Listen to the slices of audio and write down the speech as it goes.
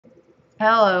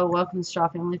Hello, welcome to Straw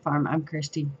Family Farm. I'm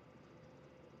Christy.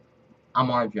 I'm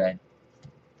RJ.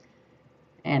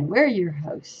 And we're your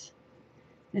hosts.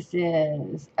 This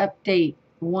is update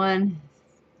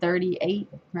 138,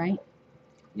 right?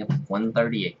 Yep,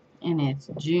 138. And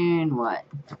it's June what?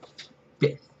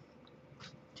 5th.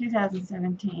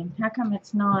 2017. How come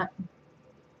it's not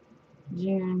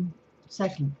June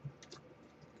 2nd?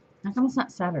 How come it's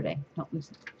not Saturday? Don't lose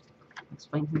it.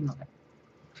 Explain to me a little bit.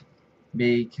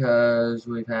 Because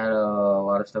we've had a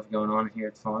lot of stuff going on here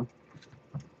at the farm.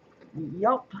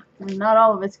 Yup. Not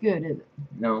all of it's good, is it?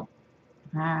 No.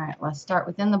 Alright, let's start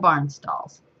within the barn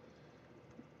stalls.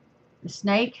 The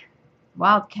snake,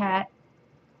 wildcat,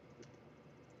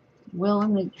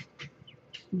 willing to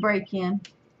break in.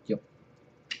 Yep.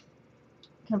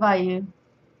 Caballo,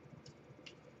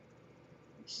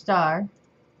 Star.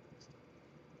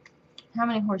 How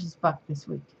many horses bucked this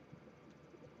week?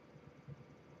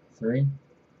 3,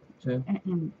 2.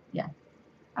 And yeah.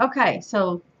 Okay,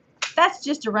 so that's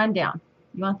just a rundown.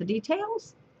 You want the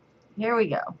details? Here we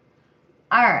go.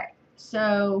 Alright,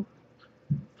 so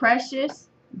Precious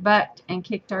bucked and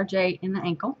kicked RJ in the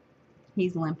ankle.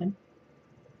 He's limping.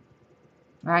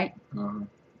 Right?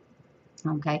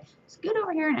 Okay. Scoot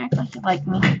over here and act like you like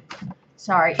me.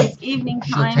 Sorry, it's evening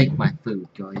time. She'll take my food,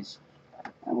 guys.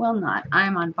 I will not.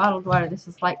 I'm on bottled water. This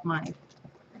is like my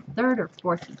 3rd or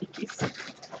 4th of these.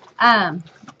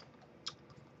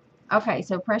 Okay,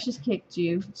 so Precious kicked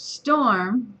you.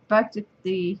 Storm bucked at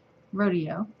the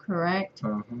rodeo, correct?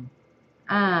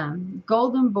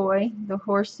 Golden Boy, the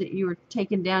horse that you were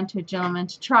taking down to a gentleman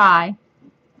to try,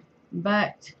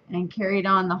 bucked and carried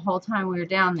on the whole time we were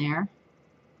down there.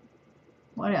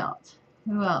 What else?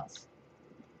 Who else?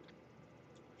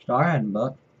 Star hadn't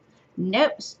bucked.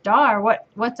 Nope, Star.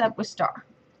 What's up with Star?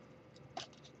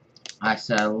 I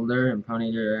saddled her and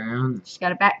ponied her around. She's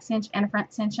got a back cinch and a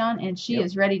front cinch on, and she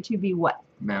is ready to be what?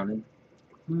 Mounted.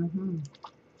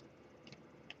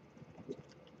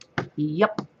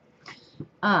 Yep.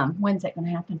 When's that going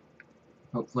to happen?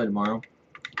 Hopefully tomorrow.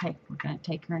 Okay, we're going to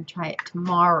take her and try it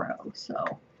tomorrow,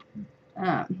 so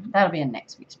that'll be in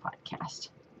next week's podcast.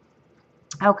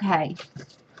 Okay.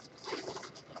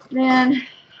 Then,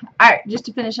 alright, just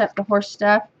to finish up the horse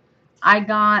stuff, I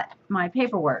got my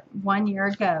paperwork 1 year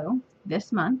ago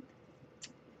this month.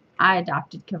 I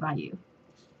adopted Caballo.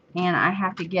 And I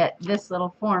have to get this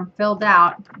little form filled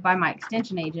out by my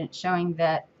extension agent showing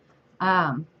that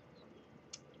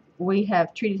we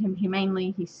have treated him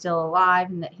humanely, he's still alive,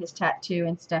 and that his tattoo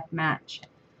and stuff match.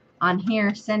 On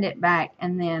here, send it back,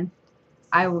 and then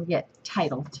I will get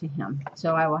title to him.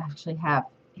 So I will actually have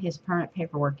his permanent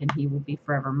paperwork, and he will be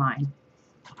forever mine.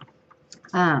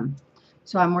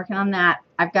 So I'm working on that.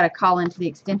 I've got to call into the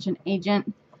extension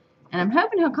agent, and I'm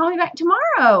hoping he'll call me back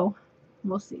tomorrow.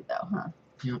 We'll see, though, huh?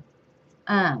 Yep.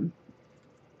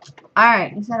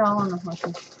 Alright, is that all on the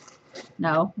horses?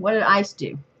 No. What did Ice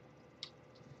do?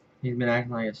 He's been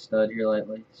acting like a stud here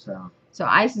lately, so. So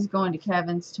Ice is going to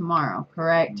Kevin's tomorrow,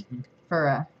 correct?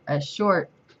 For a short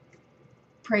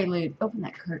prelude. Open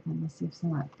that curtain and let's see if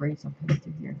some of that breeze will come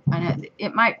through here. I know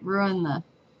it might ruin the.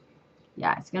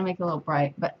 Yeah, it's gonna make it a little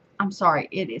bright, but I'm sorry,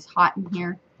 it is hot in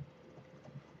here.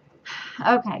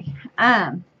 Okay.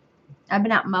 I've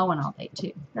been out mowing all day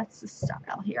too. That's the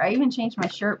style here. I even changed my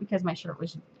shirt because my shirt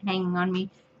was hanging on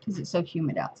me because it's so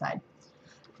humid outside.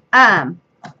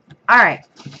 Alright,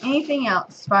 anything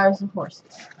else as far as the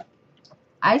horses?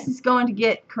 Ice is going to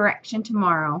get correction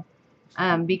tomorrow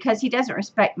because he doesn't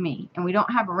respect me, and we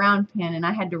don't have a round pen, and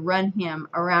I had to run him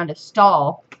around a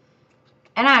stall,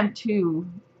 and I'm too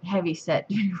heavy set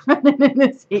to be running in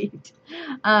this heat.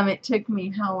 It took me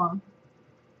how long?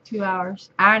 2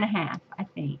 hours? Hour and a half, I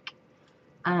think,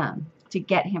 to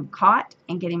get him caught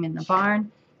and get him in the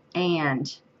barn,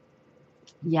 and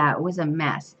yeah, it was a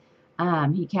mess.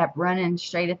 He kept running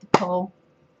straight at the pole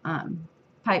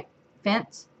pipe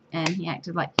fence, and he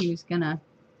acted like he was gonna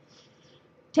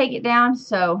take it down.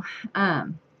 So I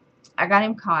got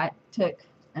him caught. Took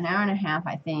an hour and a half,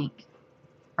 I think,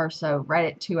 or so, right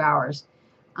at 2 hours.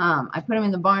 I put him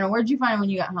in the barn. Where'd you find him when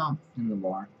you got home? In the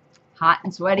barn. Hot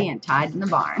and sweaty and tied in the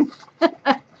barn.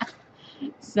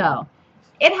 So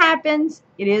it happens.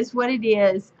 It is what it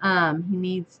is. He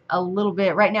needs a little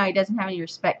bit. Right now he doesn't have any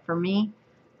respect for me.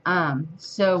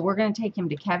 So we're going to take him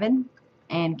to Kevin,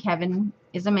 and Kevin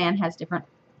is a man, has different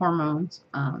hormones.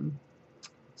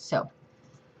 So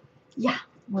yeah,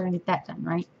 we're going to get that done,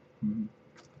 right?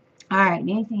 Alright,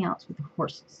 anything else with the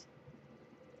horses?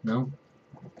 No.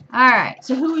 Alright,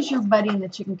 so who was your buddy in the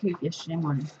chicken coop yesterday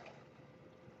morning?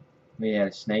 We had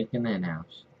a snake in the hen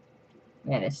house.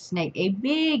 We had a snake, a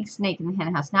big snake in the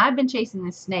hen house. Now, I've been chasing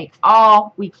this snake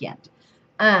all weekend.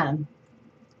 And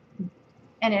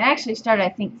it actually started, I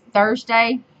think,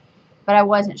 Thursday, but I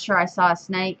wasn't sure I saw a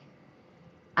snake.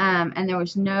 And there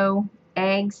was no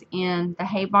eggs in the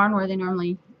hay barn where they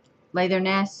normally lay their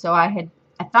nests, so I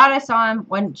thought I saw him,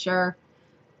 wasn't sure.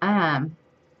 Then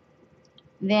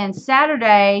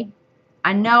Saturday,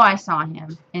 I know I saw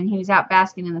him, and he was out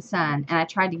basking in the sun, and I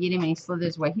tried to get him, and he slithered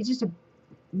his way. He was a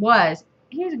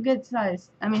good size.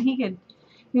 I mean, he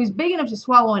was big enough to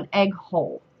swallow an egg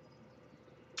whole.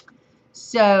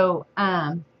 So,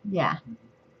 yeah.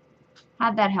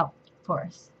 How'd that help for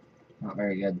us? Not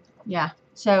very good. Yeah.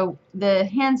 So the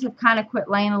hens have kind of quit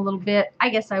laying a little bit. I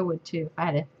guess I would too if I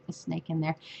had a snake in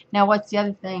there. Now, what's the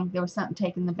other thing? There was something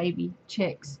taking the baby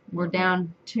chicks. We're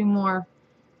down 2 more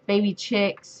baby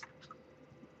chicks.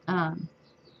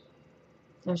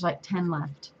 There's like 10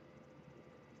 left.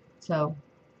 So,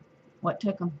 what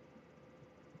took them?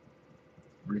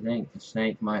 What do you think? A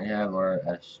snake might have, or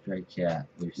a stray cat?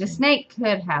 The snake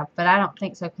could have, but I don't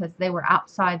think so because they were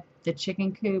outside the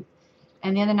chicken coop.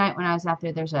 And the other night when I was out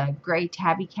there, there's a gray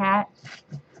tabby cat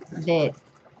that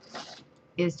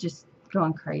is just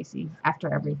going crazy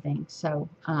after everything. So,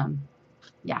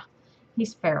 yeah,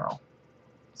 he's feral.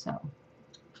 So,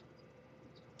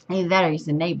 either that or he's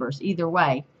the neighbors. Either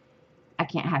way, I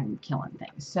can't have him killing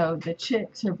things. So, the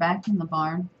chicks are back in the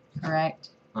barn, correct?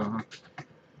 Uh-huh.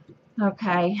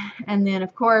 Okay, and then,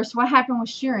 of course, what happened with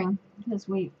shearing? Because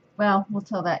well, we'll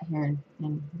tell that here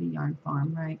in the yarn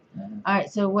farm, right? All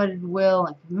right, so what did Will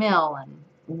and Camille, and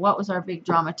what was our big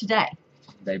drama today?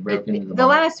 They broke into the barn.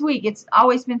 Last week, it's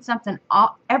always been something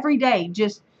every day,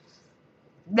 just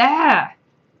blah.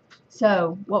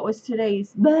 So, what was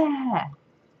today's blah?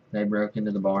 They broke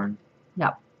into the barn.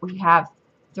 Yep, we have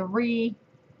 3,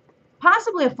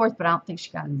 possibly a 4th, but I don't think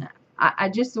she got enough. I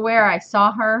just where I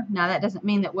saw her. Now, that doesn't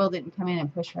mean that Will didn't come in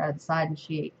and push her out of the side and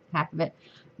she ate half of it.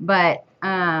 But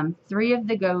 3 of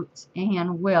the goats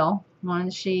and Will, 1 of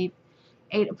the sheep,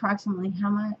 ate approximately how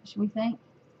much, we think?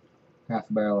 Half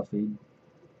a barrel of feed.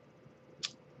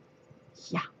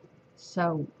 Yeah.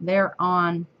 So they're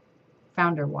on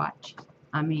founder watch.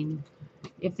 I mean,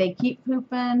 if they keep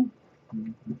pooping,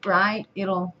 right,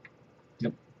 it'll...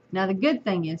 Yep. Now, the good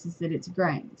thing is that it's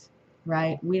grains,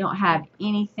 right? We don't have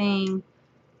anything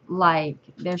like,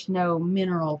 there's no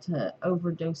mineral to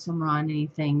overdose them on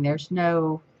anything. There's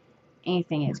no...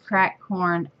 anything. It's cracked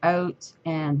corn, oats,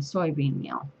 and soybean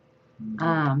meal.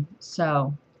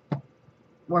 So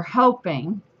we're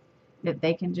hoping that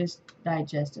they can just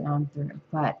digest it on through,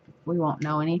 but we won't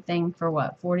know anything for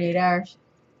what, 48 hours?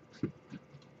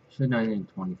 Should know in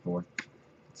 24.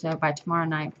 So by tomorrow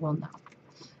night we'll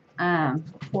know.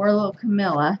 Poor little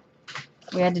Camilla,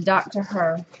 we had to doctor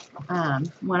her.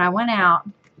 When I went out,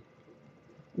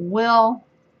 Will,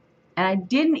 and I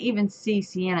didn't even see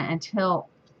Sienna until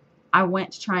I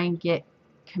went to try and get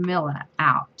Camilla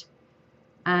out.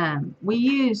 We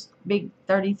used big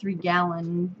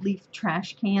 33-gallon leaf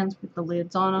trash cans with the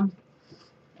lids on them,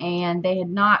 and they had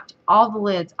knocked all the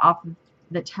lids off of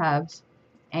the tubs,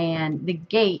 and the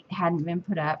gate hadn't been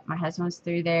put up. My husband was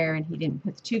through there, and he didn't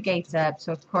put the 2 gates up,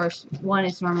 so of course one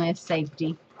is normally a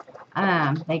safety.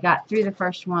 They got through the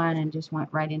first one and just went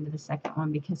right into the second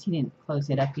one because he didn't close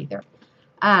it up either.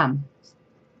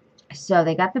 So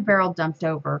they got the barrel dumped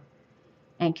over.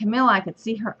 And Camilla, I could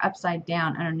see her upside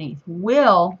down underneath.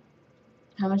 Will,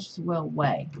 how much does Will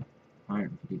weigh?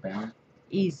 150 pounds.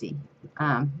 Easy.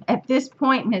 At this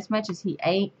point, and as much as he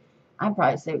ate, I'd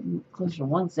probably say closer to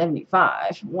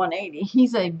 175, 180.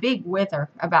 He's a big wither,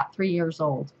 about 3 years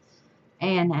old.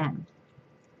 And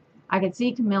I could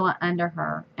see Camilla under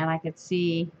her, and I could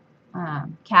see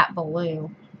Cat Baloo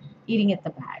eating at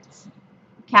the bags.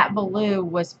 Cat Baloo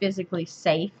was physically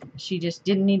safe. She just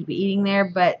didn't need to be eating there,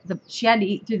 but she had to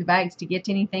eat through the bags to get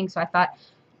to anything, so I thought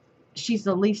she's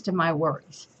the least of my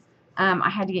worries. I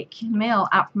had to get Camille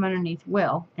out from underneath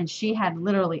Will, and she had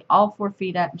literally all 4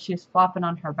 feet up, and she was flopping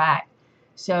on her back.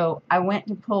 So I went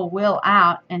to pull Will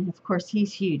out, and of course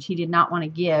he's huge. He did not want to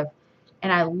give.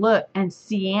 And I look, and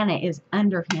Sienna is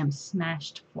under him,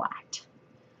 smashed flat.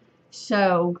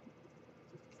 So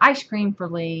I screamed for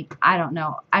Lee. I don't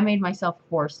know. I made myself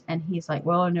hoarse, and he's like,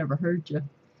 well, I never heard you.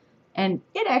 And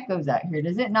it echoes out here,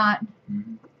 does it not?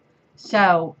 Mm-hmm.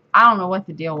 So I don't know what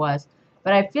the deal was,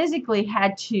 but I physically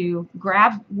had to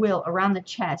grab Will around the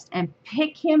chest and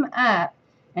pick him up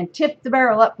and tip the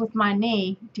barrel up with my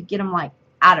knee to get him, like,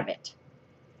 out of it.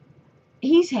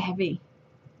 He's heavy.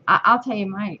 I'll tell you,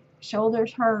 my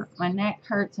shoulders hurt, my neck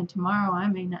hurts, and tomorrow I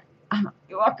may not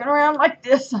be walking around like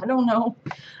this. I don't know.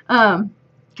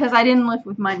 Because I didn't lift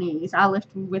with my knees. I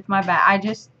lifted with my back. I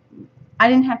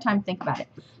didn't have time to think about it.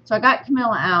 So I got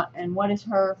Camilla out, and what is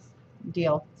her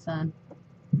deal, son.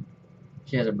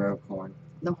 She has a broke horn.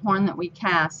 The horn that we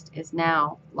cast is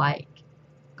now, like,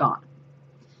 gone.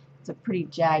 It's a pretty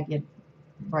jagged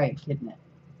break, isn't it?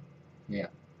 Yeah.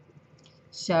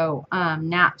 So,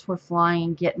 gnats were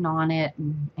flying, getting on it,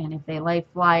 and if they lay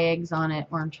fly eggs on it,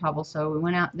 we're in trouble. So we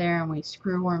went out there and we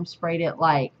screwworm sprayed it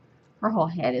like her whole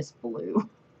head is blue.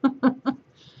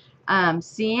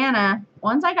 Sienna,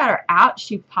 once I got her out,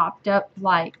 she popped up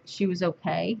like she was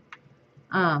okay.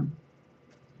 I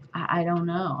don't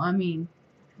know. I mean,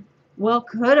 Will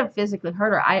could have physically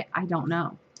hurt her. I don't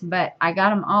know. But I got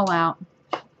them all out.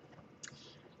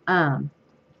 And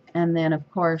then,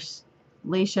 of course,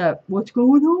 Leisha, what's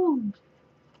going on?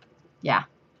 Yeah.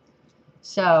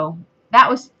 So, that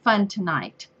was fun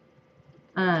tonight.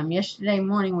 Yesterday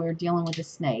morning we were dealing with a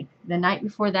snake. The night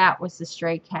before that was the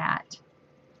stray cat.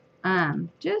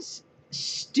 Just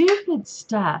stupid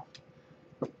stuff.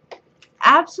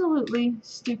 Absolutely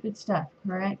stupid stuff,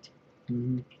 correct?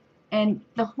 Mm-hmm. And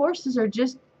the horses are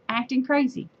just acting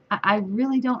crazy. I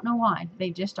really don't know why. They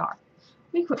just are.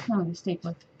 We quit playing with the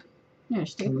stapler. Here,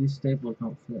 stapler. These staples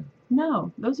don't fit.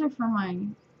 No, those are for my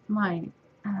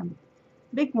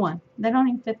big one. They don't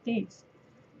even fit these.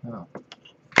 Oh.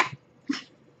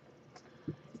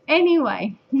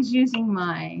 Anyway, he's using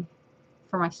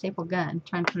for my staple gun,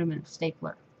 trying to put him in a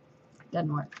stapler.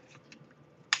 Doesn't work.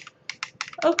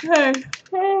 Okay.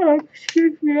 Oh,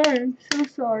 excuse me. I'm so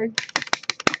sorry.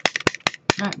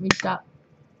 Alright, we stop.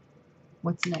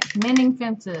 What's next? Mending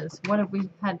fences. What have we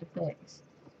had to fix?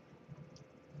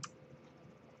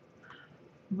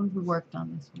 What have we worked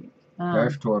on this week?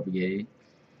 Durf torpigate.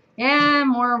 Yeah,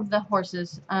 more of the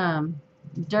horses.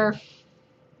 Durf.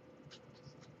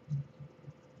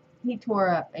 He tore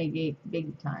up a gate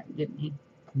big time, didn't he?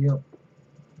 Yep.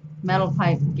 Metal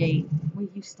pipe gate. Will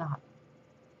you stop?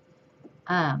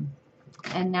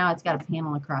 And now it's got a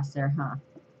panel across there, huh?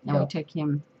 And Yep. we took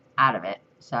him out of it,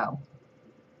 so.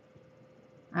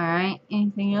 Alright,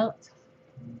 anything else?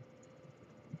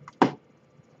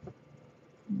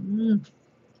 No.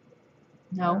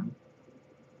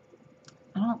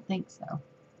 I don't think so.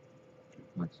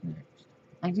 What's next?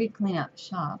 I did clean out the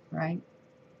shop, right?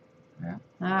 Yeah.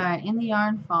 Alright, in the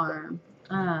yarn farm.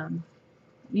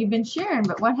 You've been sharing,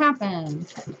 but what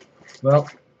happened? Well,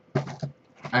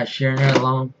 I sharing it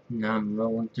along. Now I'm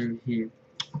rolling through here.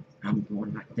 I'm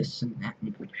going like this and that.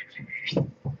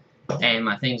 And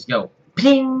my things go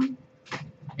ping!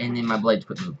 And then my blades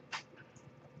quit moving.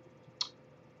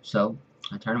 So,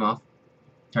 I turn them off.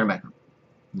 Turn them back on.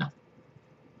 Nothing.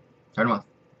 Turn them off.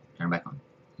 Turn them back on.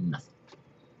 Nothing.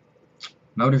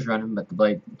 Motor's running, but the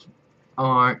blades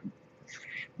aren't.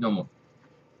 No more.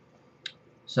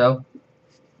 So,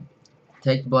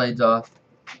 take the blades off.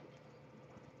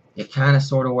 It kind of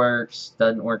sort of works.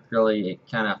 Doesn't work really. It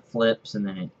kind of flips and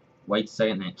then it waits a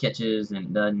second and then it catches and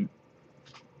it doesn't.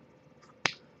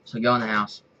 So go in the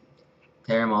house.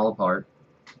 Tear them all apart.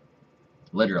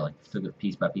 Literally. Took it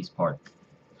piece by piece apart.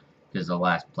 Because the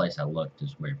last place I looked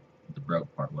is where the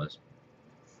broke part was.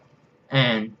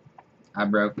 And I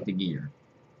broke the gear.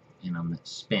 You know, that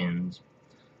spins.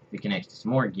 It connects to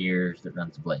some more gears that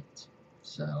runs the blades.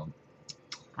 So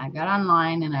I got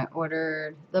online and I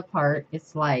ordered the part.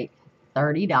 It's like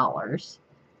 $30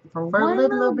 for one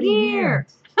little gear.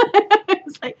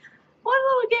 It's like one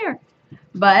little gear.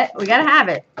 But we gotta have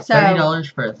it. So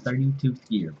 $30 for a 32th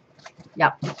gear.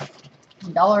 Yep.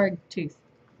 $1 a tooth,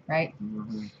 right?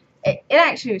 Mm-hmm. It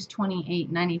actually was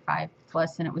 $28.95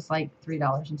 plus, and it was like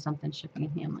 $3 and something shipping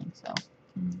and handling. So,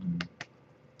 Mm-hmm.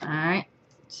 all right.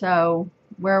 So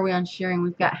where are we on shearing?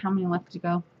 We've got how many left to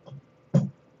go?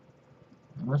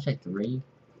 I want to say 3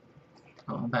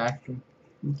 on pasture.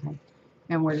 Okay.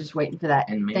 And we're just waiting for that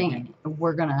And thing.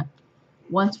 We're gonna,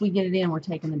 once we get it in, we're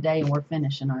taking the day and we're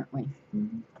finishing, aren't we?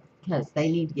 Mm-hmm. Because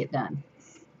they need to get done.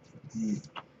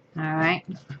 Mm-hmm. All right.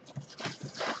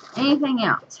 Anything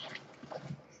else?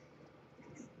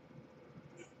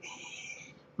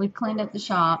 We cleaned up the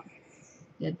shop.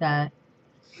 Did that.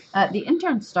 The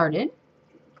intern started.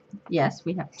 Yes,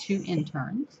 we have 2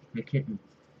 interns. The kitten.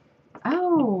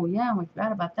 Oh, yeah, we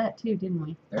forgot about that too, didn't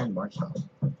we? They're in barn stalls.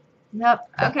 Yep.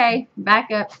 Okay, back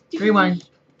up. Rewind.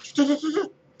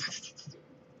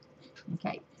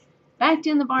 Okay. Back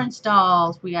in the barn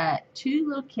stalls, we got 2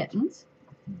 little kittens.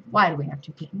 Why do we have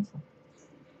 2 kittens?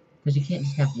 Because you can't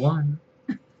just have one.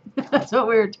 That's what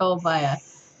we were told by a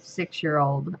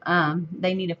 6-year-old.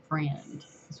 They need a friend,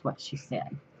 is what she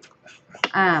said.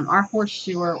 Our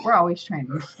horseshoer, we're always trying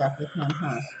to do stuff with him,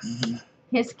 huh? Mm-hmm.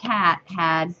 His cat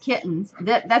had kittens.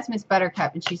 That's Miss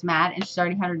Buttercup, and she's mad, and she's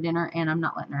already had her dinner, and I'm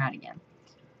not letting her out again.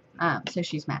 So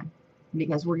she's mad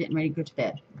because we're getting ready to go to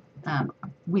bed.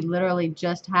 We literally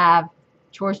just have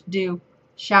chores to do,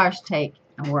 showers to take,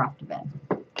 and we're off to bed.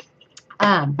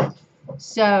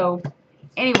 So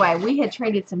anyway, we had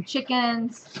traded some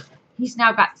chickens. He's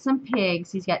now got some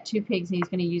pigs. He's got 2 pigs, and he's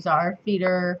going to use our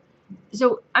feeder.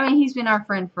 So, I mean, he's been our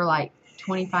friend for like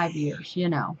 25 years, you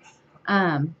know.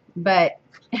 But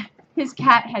his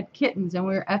cat had kittens, and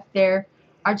we were up there.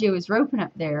 RJ was roping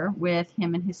up there with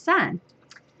him and his son.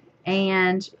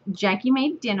 And Jackie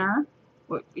made dinner.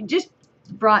 Just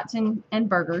brats and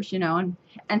burgers, you know,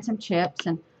 and some chips.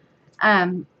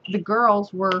 And the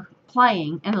girls were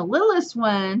playing. And the littlest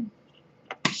one,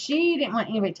 she didn't want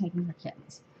anybody taking her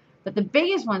kittens. But the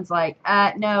biggest one's like,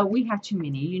 no, we have too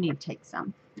many. You need to take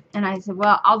some. And I said,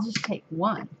 well, I'll just take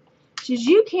one. She says,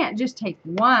 you can't just take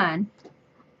one.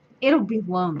 It'll be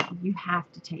lonely. You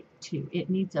have to take 2. It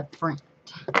needs a friend.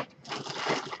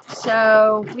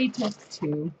 So we took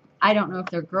 2. I don't know if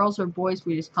they're girls or boys.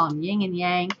 We just call them Yin and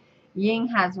Yang. Ying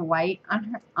has white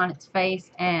on its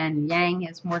face, and Yang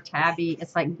is more tabby.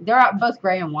 It's like they're both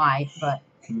gray and white, but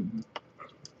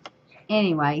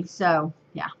anyway, so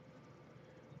yeah.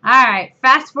 All right,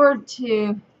 fast forward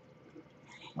to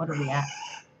what are we at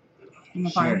in the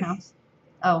farmhouse?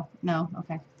 Oh no,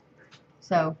 okay.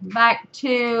 So back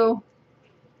to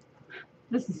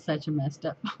this is such a messed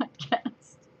up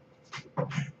podcast.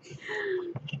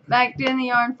 Back to the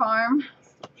yarn farm,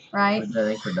 right? I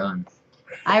think we're done.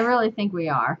 I really think we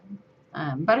are.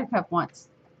 Buttercup wants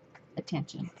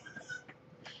attention.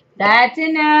 That's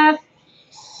enough.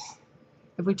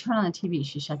 If we turn on the TV,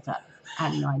 she shuts up. I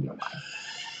have no idea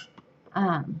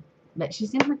why. But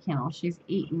she's in her kennel. She's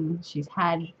eaten. She's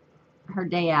had her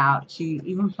day out. She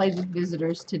even played with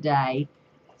visitors today.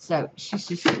 So she's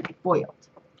just spoiled.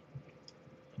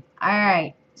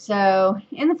 Alright. So,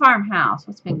 in the farmhouse.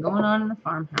 What's been going on in the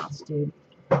farmhouse, dude?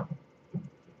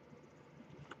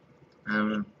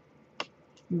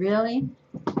 Really?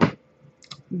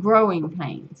 Growing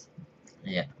pains.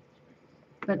 Yeah.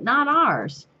 But not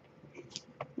ours.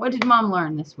 What did Mom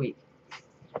learn this week?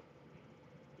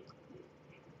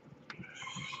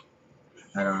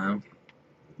 I don't know.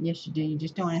 Yes, you do. You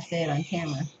just don't want to say it on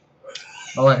camera.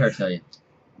 I'll let her tell you.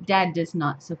 Dad does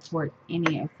not support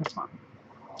any of the farm.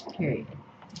 Period.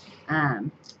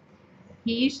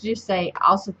 He used to just say,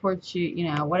 I'll support you, you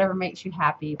know, whatever makes you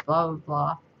happy, blah, blah,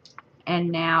 blah.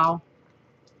 And now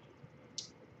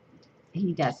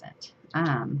he doesn't.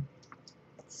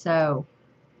 So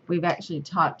we've actually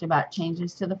talked about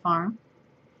changes to the farm.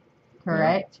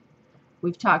 Correct? Yeah.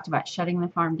 We've talked about shutting the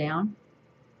farm down.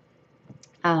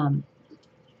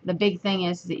 The big thing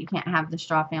is that you can't have the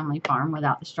Straw family farm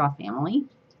without the Straw family.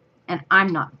 And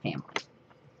I'm not the family.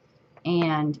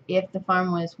 And if the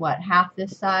farm was, what, half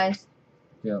this size?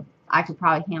 Yeah. I could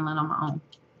probably handle it on my own.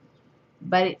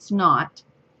 But it's not.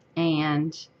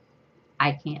 And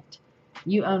I can't.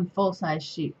 You own full-size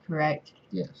sheep, correct?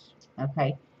 Yes.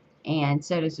 Okay. And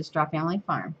so does the Straw family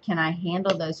farm. Can I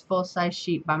handle those full-size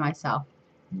sheep by myself?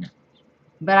 No.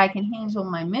 But I can handle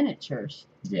my miniatures.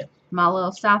 Yes. My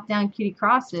little South Down Cutie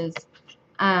Crosses.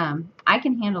 I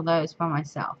can handle those by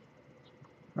myself.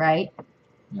 Right?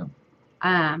 Yep.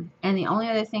 And the only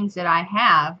other things that I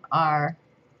have are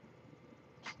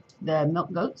the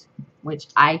milk goats, which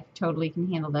I totally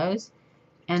can handle those.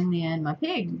 And then my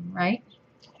pig, right?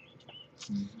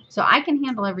 Mm-hmm. So I can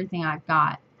handle everything I've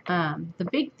got. The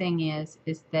big thing is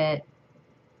that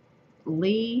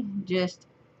Lee just,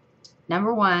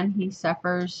 number one, he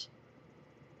suffers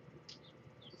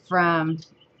from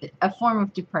a form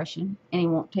of depression, and he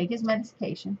won't take his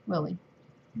medication, will he?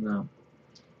 No.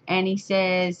 And he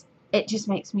says, it just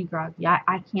makes me groggy.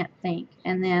 I can't think.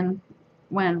 And then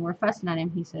when we're fussing at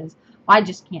him, he says, well, I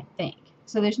just can't think.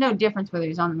 So there's no difference whether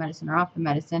he's on the medicine or off the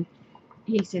medicine.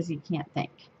 He says he can't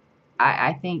think.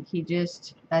 I think he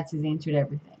just, that's his answer to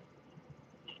everything.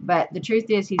 But the truth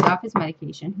is he's off his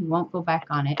medication. He won't go back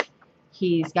on it.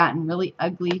 He's gotten really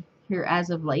ugly here as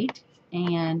of late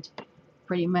and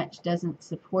pretty much doesn't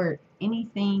support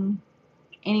anything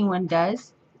anyone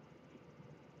does.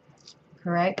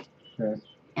 Correct? Correct.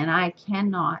 And I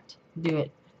cannot do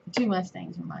it. 2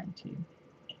 Mustangs are mine too.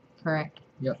 Correct?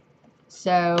 Yep.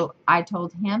 So I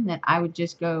told him that I would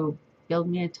just go build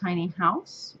me a tiny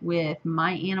house with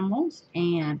my animals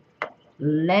and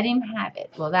let him have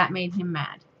it. Well, that made him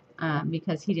mad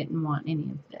because he didn't want any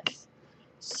of this.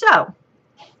 So,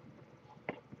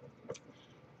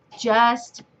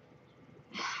 just,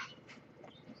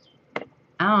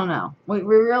 I don't know. We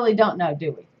really don't know,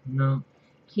 do we? No.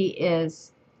 He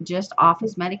is just off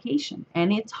his medication,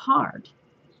 and it's hard.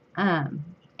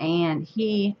 And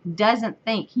he doesn't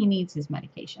think he needs his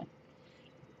medication.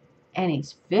 And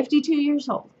he's 52 years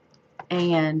old.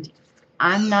 And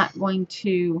I'm not going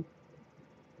to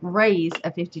raise a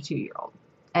 52-year-old.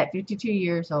 At 52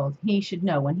 years old, he should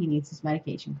know when he needs his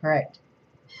medication, correct?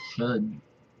 Should.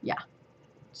 Yeah.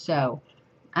 So,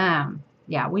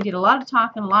 yeah, we did a lot of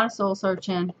talking, a lot of soul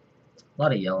searching. A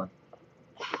lot of yelling.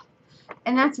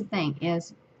 And that's the thing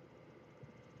is,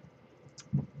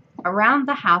 around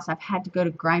the house, I've had to go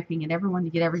to griping at everyone to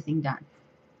get everything done.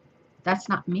 That's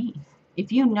not me.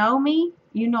 If you know me,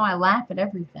 you know I laugh at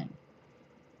everything.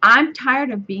 I'm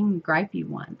tired of being the gripey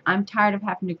one. I'm tired of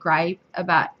having to gripe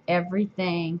about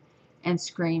everything and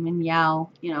scream and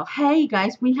yell, you know, hey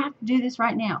guys, we have to do this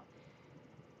right now.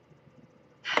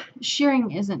 Shearing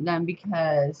isn't done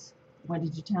because, what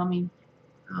did you tell me?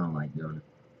 I don't like doing it.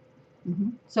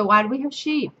 So why do we have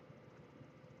sheep?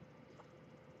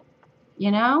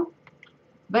 You know?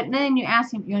 But then you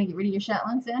ask him, you want to get rid of your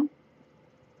Shetlands then?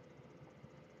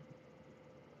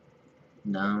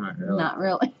 No, not really. Not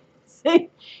really. See,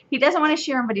 he doesn't want to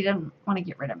shear them, but he doesn't want to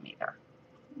get rid of them either.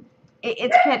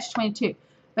 It's catch-22.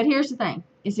 But here's the thing,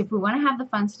 is if we want to have the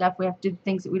fun stuff, we have to do the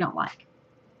things that we don't like.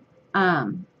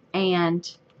 And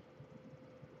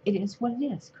it is what it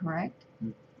is, correct?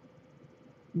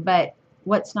 But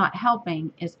what's not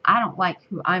helping is I don't like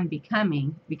who I'm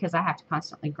becoming because I have to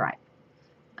constantly gripe.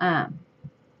 And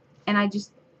I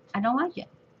don't like it.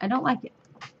 I don't like it.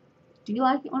 Do you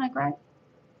like it when I gripe?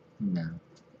 No.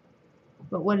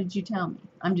 But what did you tell me?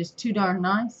 I'm just too darn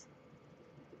nice?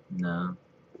 No.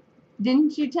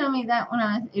 Didn't you tell me that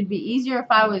it'd be easier if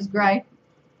I was gripe?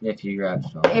 If you gripe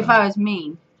so If I was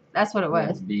mean. That's what it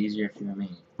was. It'd be easier if you were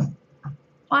mean. Well,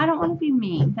 I don't want to be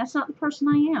mean. That's not the person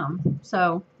I am.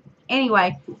 So,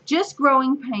 anyway, just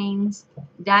growing pains.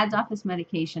 Dad's off his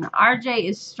medication. RJ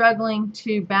is struggling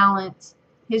to balance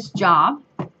his job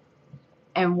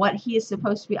and what he is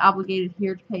supposed to be obligated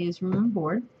here to pay his room and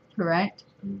board, correct?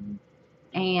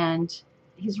 And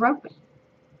his roping.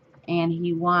 And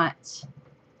he wants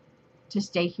to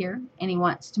stay here, and he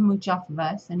wants to mooch off of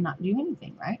us and not do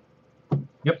anything, right?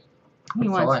 Yep. He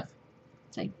wants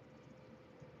to.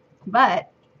 But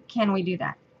can we do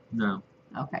that? No.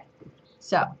 Okay.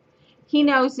 So he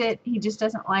knows it. He just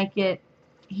doesn't like it.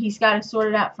 He's got to sort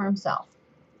it out for himself.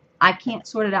 I can't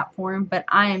sort it out for him, but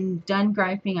I am done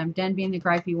griping. I'm done being the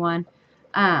gripey one.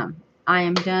 I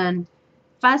am done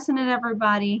fussing at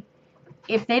everybody.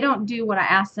 If they don't do what I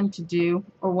ask them to do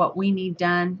or what we need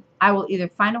done, I will either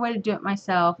find a way to do it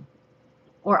myself,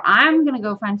 or I'm going to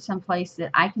go find some place that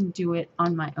I can do it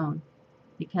on my own,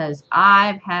 because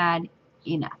I've had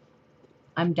enough.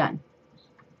 I'm done.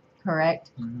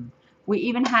 Correct? We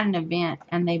even had an event,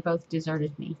 and they both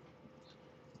deserted me.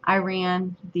 I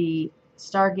ran the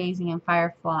stargazing and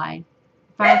fireflies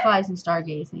and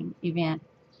stargazing event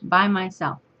by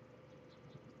myself.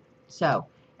 So,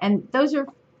 and those are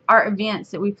our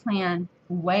events that we plan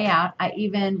way out. I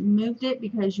even moved it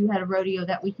because you had a rodeo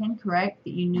that weekend, correct? That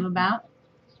you knew about.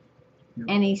 Yep.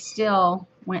 And he still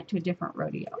went to a different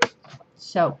rodeo.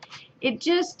 So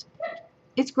it's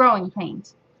growing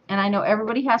pains. And I know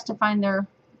everybody has to find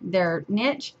their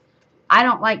niche. I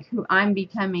don't like who I'm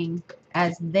becoming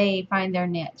as they find their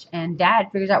niche. And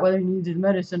Dad figures out whether he needs his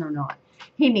medicine or not.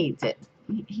 He needs it.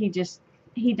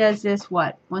 He does this,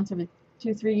 what, once every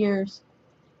 2-3 years?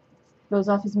 Goes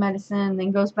off his medicine,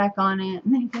 then goes back on it,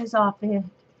 and then he goes off it.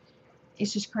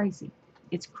 It's just crazy.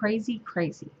 It's crazy,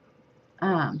 crazy.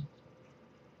 And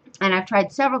I've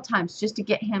tried several times just to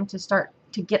get him to start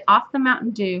to get off the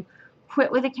Mountain Dew,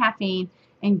 quit with the caffeine,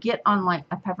 and get on like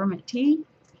a peppermint tea,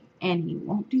 and he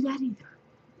won't do that either.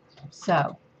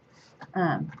 So,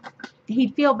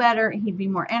 he'd feel better, he'd be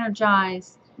more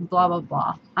energized, blah, blah,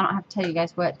 blah. I don't have to tell you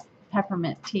guys what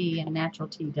peppermint tea and natural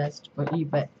tea does for you,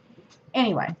 but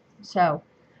anyway. So,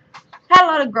 had a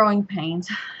lot of growing pains.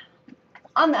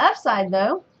 On the upside,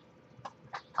 though,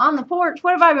 on the porch,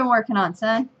 what have I been working on,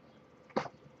 son?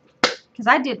 Because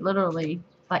I did literally,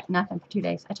 like, nothing for 2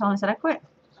 days. I told him, I said, I quit.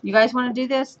 You guys want to do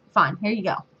this? Fine, here you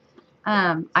go.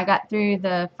 I got through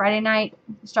the Friday night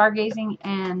stargazing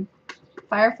and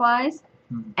fireflies.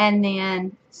 And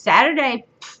then Saturday,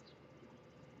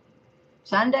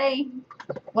 Sunday,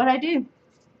 what'd I do?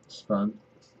 Spun.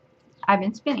 I've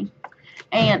been spinning.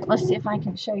 And let's see if I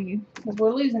can show you, because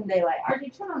we're losing daylight.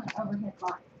 RJ, turn on the overhead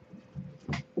light.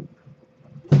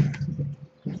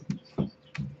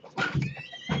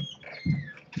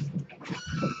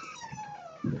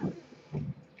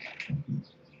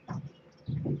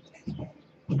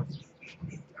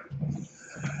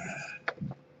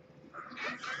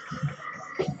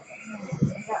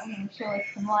 That one show us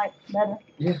some light better.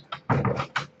 Yeah.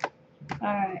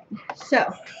 Alright.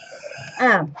 So,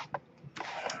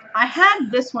 I had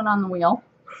this one on the wheel,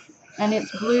 and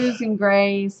it's blues and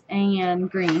grays and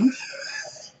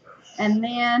greens. And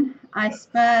then I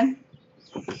spun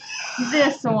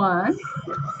this one.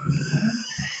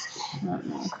 I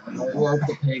woke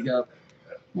the pig up.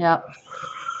 Yep.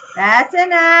 That's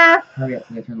enough. Hurry up,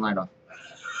 turn the light off.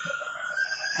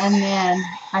 And then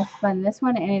I spun this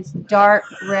one, and it's dark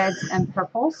reds and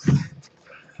purples.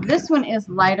 This one is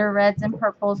lighter reds and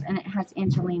purples, and it has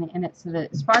Angelina in it so that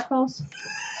it sparkles.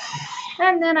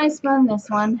 And then I spun this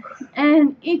one,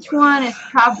 and each one is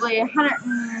probably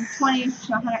 120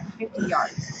 to 150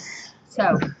 yards.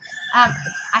 So, I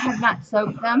have not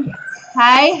soaked them.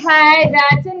 Hey,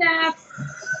 that's enough.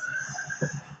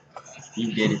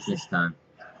 You did it this time.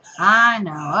 I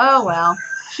know. Oh, well.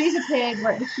 She's a pig.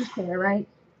 What does she care, right?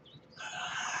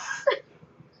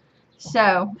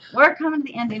 So, we're coming to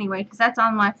the end anyway, because that's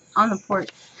on the porch.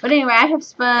 But anyway, I have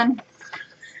spun,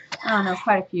 I don't know,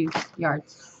 quite a few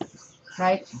yards.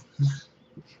 Right?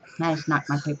 I just knocked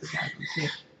my paper out too.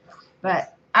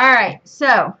 But, alright,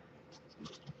 so,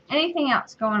 anything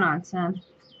else going on, son?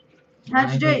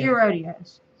 How'd you do at your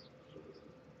rodeos?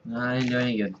 No, I didn't do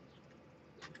any good.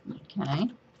 Okay.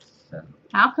 So.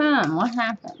 How come? What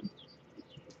happened?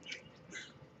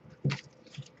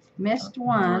 Missed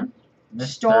one.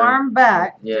 Storm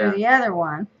back through the other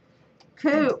one.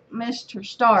 Coop missed her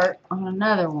start on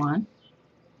another one.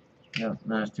 Yep,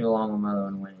 no, it's too long on my other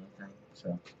one to win anything.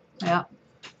 So. Yep.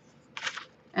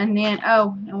 And then,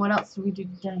 oh, and what else did we do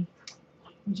today?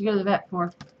 What'd you go to the vet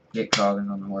for? Get coggins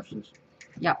on the horses.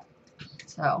 Yep.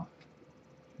 So.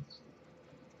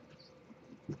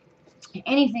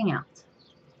 Anything else?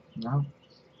 No.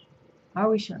 Are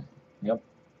we sure? Yep.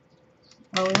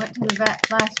 Oh, we went to the vet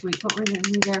last week. What were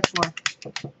we there for?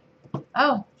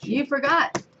 Oh, you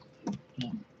forgot.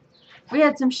 Yeah. We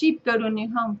had some sheep go to a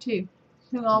new home too.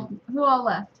 Who all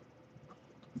left?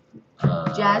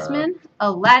 Jasmine,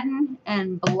 Aladdin,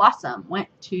 and Blossom went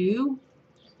to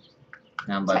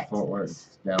down by Texas. Fort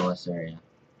Worth, Dallas area.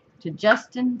 To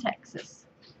Justin, Texas.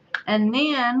 And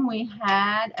then we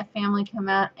had a family come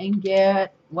out and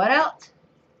get what else?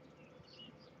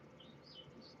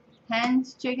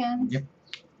 Hens, chickens. Yep.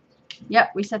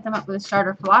 Yep, we set them up with a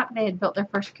starter flock. They had built their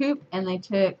first coop, and they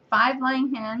took 5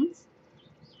 laying hens,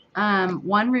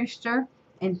 1 rooster,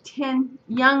 and 10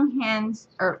 young hens,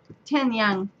 or 10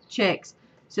 young chicks,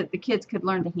 so that the kids could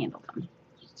learn to handle them.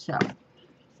 So,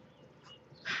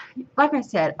 like I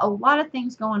said, a lot of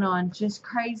things going on, just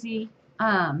crazy,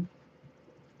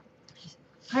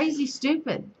 crazy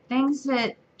stupid things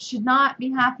that should not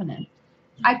be happening.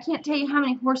 I can't tell you how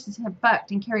many horses have bucked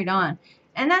and carried on.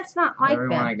 And that's not like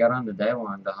Everyone them. I got on today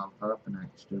wanted to hump up and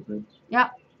act stupid.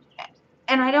 Yep.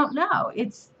 And I don't know.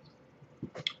 It's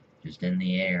just in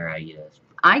the air, I guess.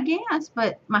 I guess,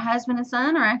 but my husband and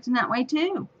son are acting that way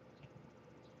too.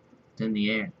 It's in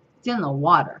the air. It's in the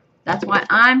water. That's why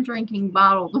I'm drinking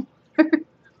bottled water.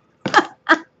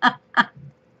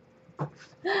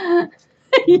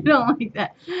 You don't like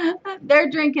that. They're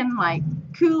drinking like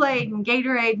Kool-Aid and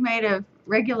Gatorade made of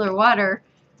regular water.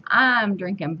 I'm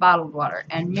drinking bottled water,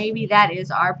 and maybe that is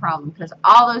our problem because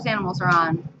all those animals are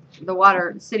on the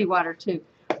water, city water too.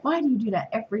 Why do you do that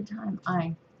every time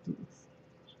I do this?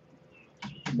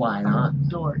 Why not?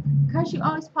 Lord, because you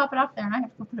always pop it off there, and I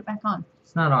have to go put it back on.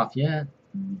 It's not off yet.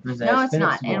 No, it's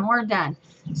not, and we're done.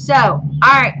 So, all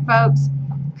right, folks,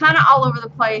 kind of all over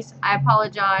the place. I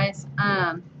apologize.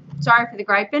 Sorry for the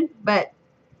griping, but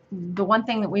the one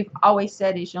thing that we've always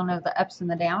said is you'll know the ups and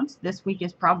the downs. This week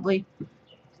has probably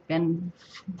been...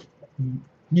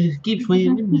 Just keep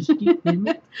swimming, just keep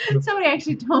swimming. Somebody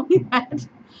actually told me that.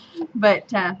 But,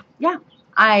 yeah,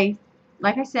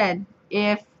 like I said,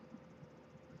 if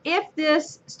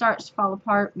this starts to fall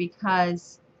apart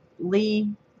because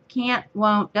Lee can't,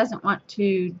 won't, doesn't want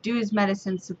to do his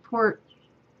medicine, support,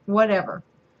 whatever,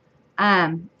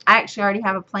 I actually already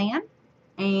have a plan,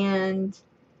 and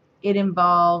it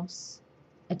involves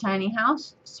a tiny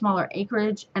house, smaller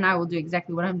acreage, and I will do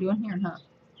exactly what I'm doing here, huh?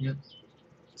 Yep.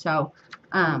 So,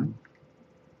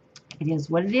 it is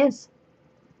what it is.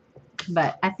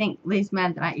 But I think Lee's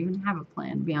mad that I even have a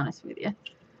plan, to be honest with you.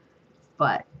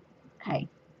 But, hey.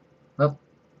 Well,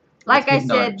 like I said,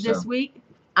 dark, this week,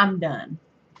 I'm done.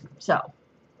 So.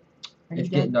 It's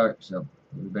getting dark, so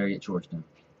we better get chores done.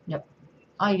 Yep.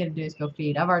 All you gotta do is go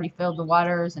feed. I've already filled the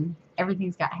waters and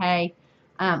everything's got hay.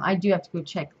 I do have to go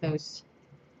check those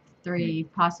 3,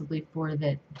 possibly 4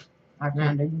 that are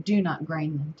found. Do not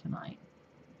grain them tonight.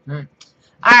 Alright.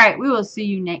 Alright, we will see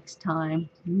you next time.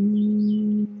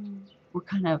 We're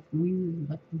kind of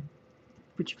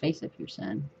put your face up here,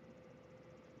 son.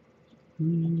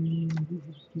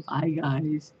 Bye,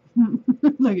 guys.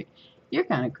 Look, you're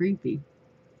kind of creepy.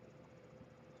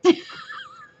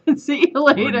 See you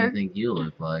What do later. you think you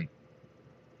look like?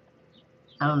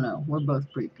 I don't know. We're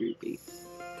both pretty creepy.